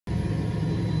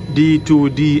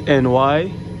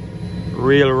D2DNY,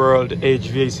 Real World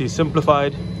HVAC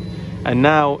Simplified. And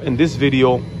now in this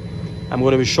video, I'm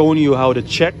going to be showing you how to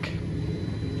check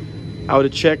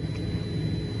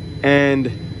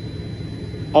and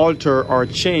alter or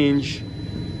change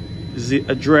the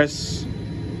address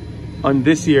on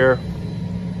this year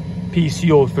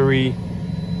PCO3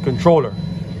 controller.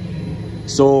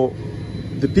 So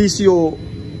the PCO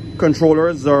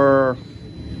controllers are,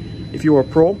 if you are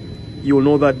pro, you will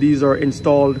know that these are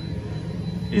installed.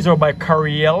 These are by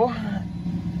CAREL,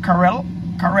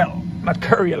 not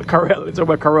CAREL, CAREL. It's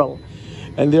by CAREL,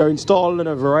 and they are installed in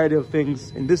a variety of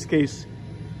things. In this case,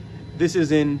 this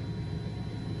is in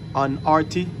an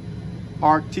Arcti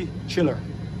chiller,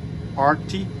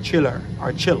 Arcti chiller,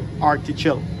 or chill, Arcti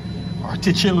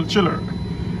chill chiller,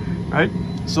 right?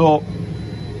 So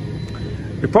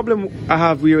the problem I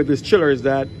have here with this chiller is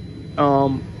that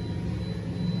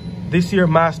this year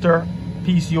master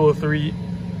PCO3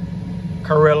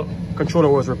 CAREL controller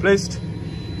was replaced.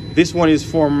 This one is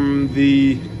from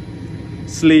the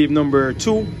slave number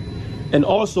 2, and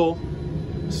also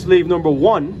slave number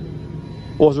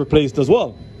 1 was replaced as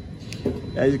well.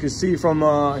 As you can see from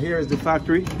here is the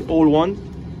factory, the old one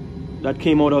that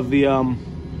came out of the I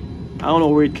don't know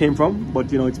where it came from,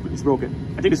 but you know, it's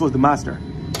broken. I think this was the master,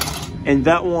 and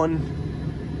that one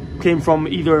came from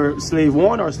either slave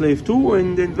 1 or slave 2,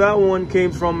 and then that one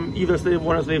came from either slave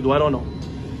 1 or slave 2. I don't know,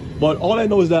 but all I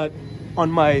know is that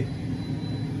on my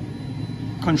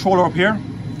controller up here,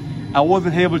 I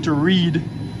wasn't able to read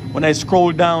when I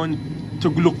scrolled down to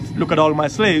look at all my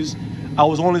slaves. I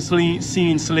was only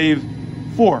seeing slave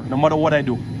 4 no matter what I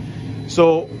do.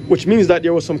 So which means that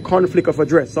there was some conflict of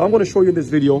address. So I'm going to show you in this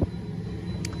video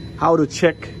how to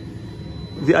check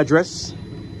the address,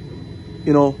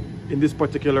 you know, in this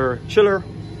particular chiller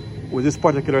with this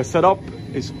particular setup.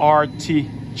 Is Arcti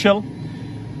chill,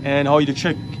 and how you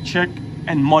check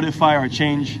and modify or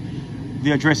change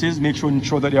the addresses, make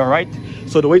sure that they are right.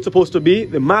 So the way it's supposed to be,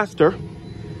 the master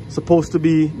supposed to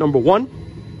be number 1,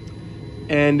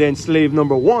 and then slave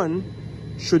number 1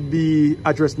 should be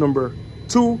address number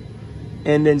 2,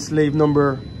 and then slave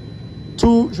number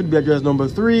 2 should be address number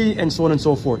 3, and so on and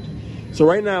so forth. So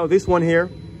right now, this one here,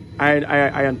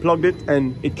 I unplugged it,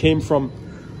 and it came from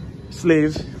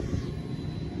slave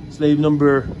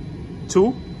number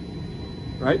 2,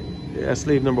 right? Yeah,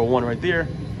 slave number 1 right there,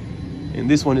 and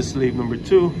this one is slave number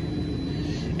 2,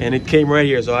 and it came right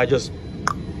here. So I just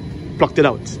plucked it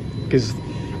out, because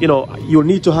you know, you'll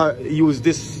need to use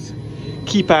this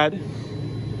keypad,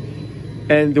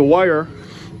 and the wire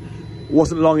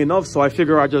wasn't long enough, so I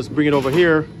figure I'll just bring it over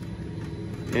here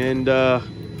and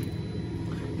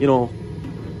you know,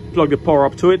 plug the power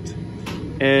up to it,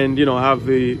 and you know, have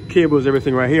the cables,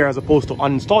 everything right here, as opposed to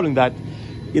uninstalling that.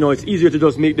 You know, it's easier to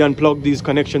just unplug these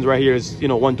connections right here, is, you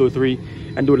know, 1, 2, 3,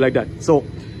 and do it like that. So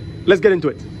let's get into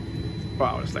it.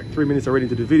 Wow, it's like 3 minutes already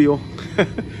into the video.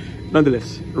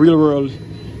 Nonetheless, real world,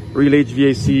 real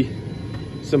HVAC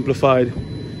simplified.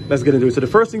 Let's get into it. So the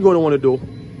first thing you're going to want to do,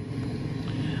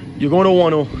 you're going to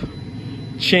want to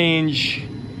change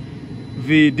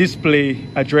the display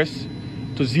address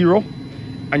to 0,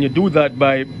 and you do that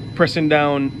by pressing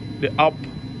down the up,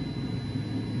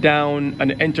 down, and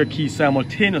the enter key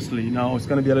simultaneously. Now it's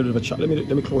going to be a little bit of a challenge.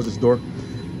 Let me close this door,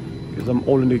 because I'm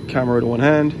holding the camera with one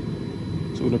hand.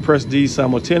 So we're going to press these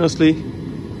simultaneously.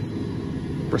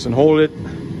 Press and hold it.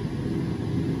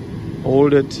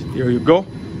 Hold it. There you go.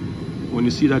 When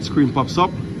you see that screen pops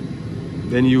up,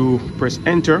 then you press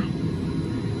enter,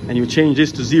 and you change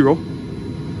this to 0.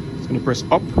 It's going to press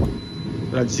up.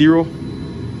 That's 0,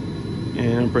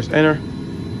 and press enter.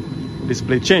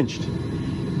 Display changed.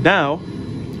 Now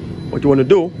what you want to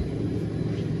do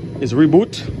is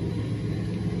reboot.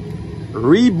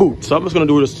 So I'm just going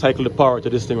to do is cycle the power to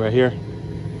this thing right here.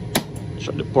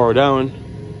 Shut the power down,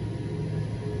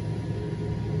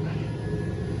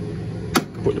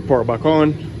 put the power back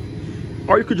on,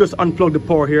 or you could just unplug the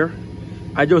power here.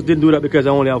 I just didn't do that because I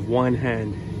only have one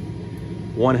hand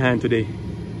today.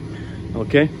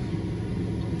 Okay,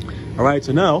 all right,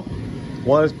 so now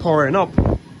while it's powering up,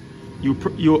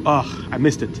 I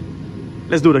missed it.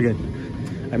 Let's do it again.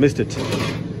 I missed it.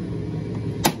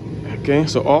 Okay,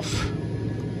 so off.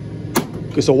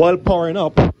 Okay, so while powering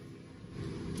up,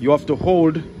 you have to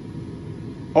hold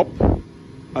up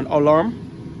an alarm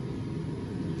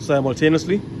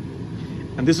simultaneously,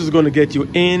 and this is going to get you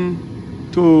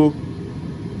into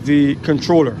the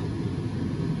controller.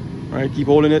 All right, keep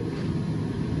holding it.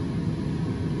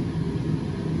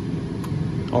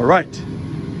 All right,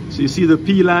 so you see the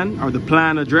PLAN, or the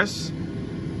plan address,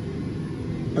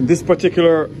 and this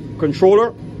particular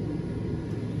controller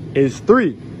is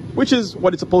 3. which is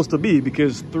what it's supposed to be,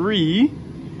 because 3,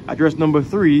 address number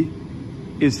 3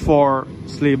 is for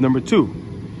slave number 2,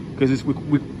 because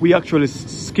we actually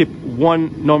skip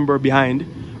 1 number behind,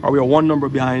 or we are 1 number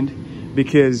behind,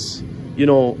 because, you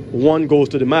know, 1 goes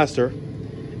to the master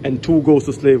and 2 goes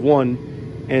to slave 1,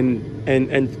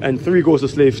 and 3 goes to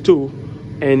slave 2,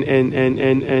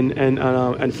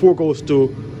 and 4 goes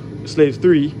to slave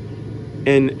 3,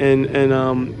 and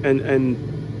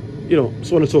you know,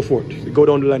 so on and so forth. You go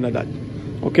down the line like that.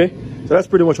 Okay, so that's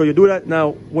pretty much how you do that.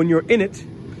 Now when you're in it,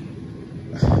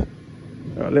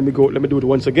 let me do it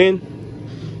once again.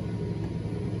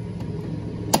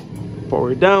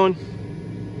 Power it down,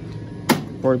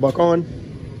 power it back on.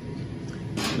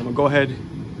 I'm gonna go ahead.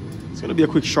 It's gonna be a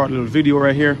quick short little video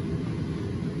right here.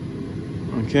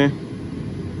 Okay,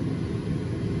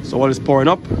 so while it's pouring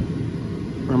up,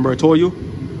 remember I told you,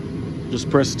 just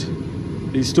pressed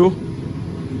these 2.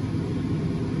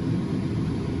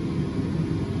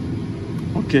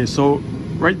 Okay, so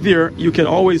right there, you can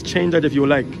always change that if you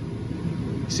like.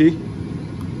 See?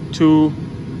 2.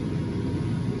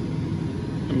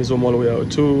 Let me zoom all the way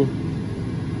out. 2,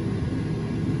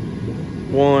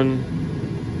 1,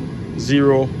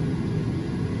 0,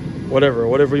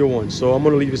 whatever you want. So I'm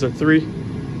gonna leave this at 3.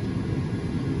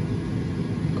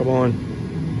 Come on.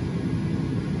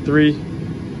 3.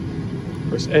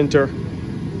 Press enter.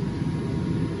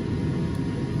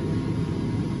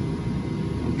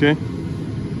 Okay.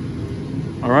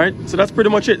 All right, so that's pretty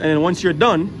much it. And once you're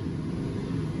done,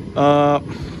 I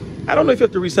don't know if you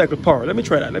have to recycle power. Let me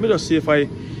try that. Let me just see if I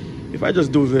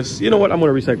just do this. You know what? I'm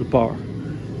gonna recycle power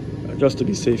just to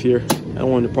be safe here. I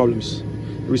don't want any problems.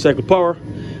 Recycle power.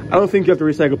 I don't think you have to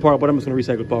recycle power, but I'm just gonna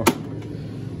recycle power.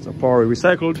 So power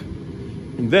recycled,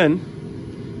 and then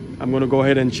I'm gonna go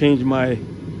ahead and change my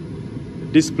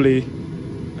display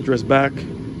address back.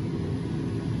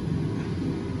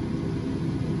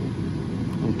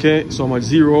 Okay, so I'm at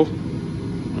 0.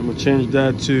 I'm gonna change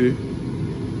that to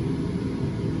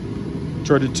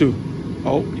 32.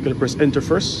 Oh, you gotta press enter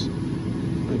first.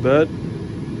 My bad.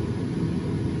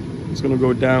 It's gonna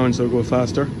go down so it'll go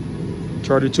faster.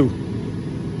 32.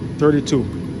 32.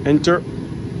 Enter.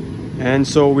 And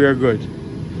so we are good.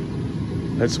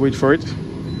 Let's wait for it.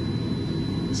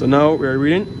 So now we are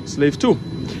reading slave 2.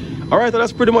 All right, so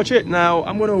that's pretty much it. Now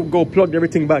I'm gonna go plug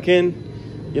everything back in.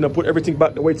 You know, put everything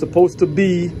back the way it's supposed to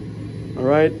be. All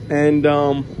right, and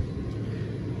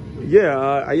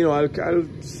yeah, you know,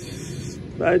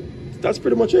 that's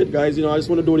pretty much it, guys. You know, I just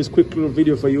want to do this quick little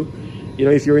video for you. You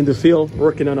know, if you're in the field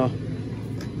working on a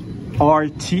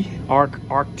Arcti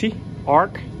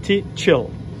chill,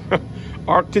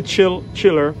 Arcti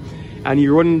chiller, and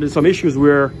you run into some issues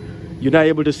where you're not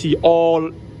able to see all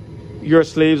your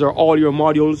slaves or all your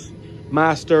modules,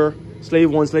 master,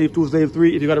 slave 1, slave 2, slave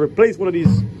 3. If you got to replace one of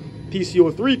these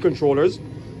PCO3 controllers,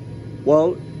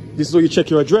 well, this is how you check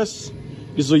your address.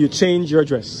 This is how you change your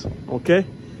address. Okay.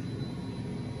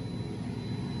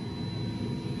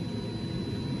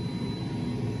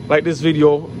 Like this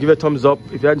video, give it a thumbs up.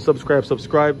 If you haven't subscribed,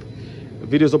 subscribe.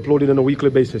 Videos uploaded on a weekly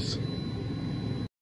basis.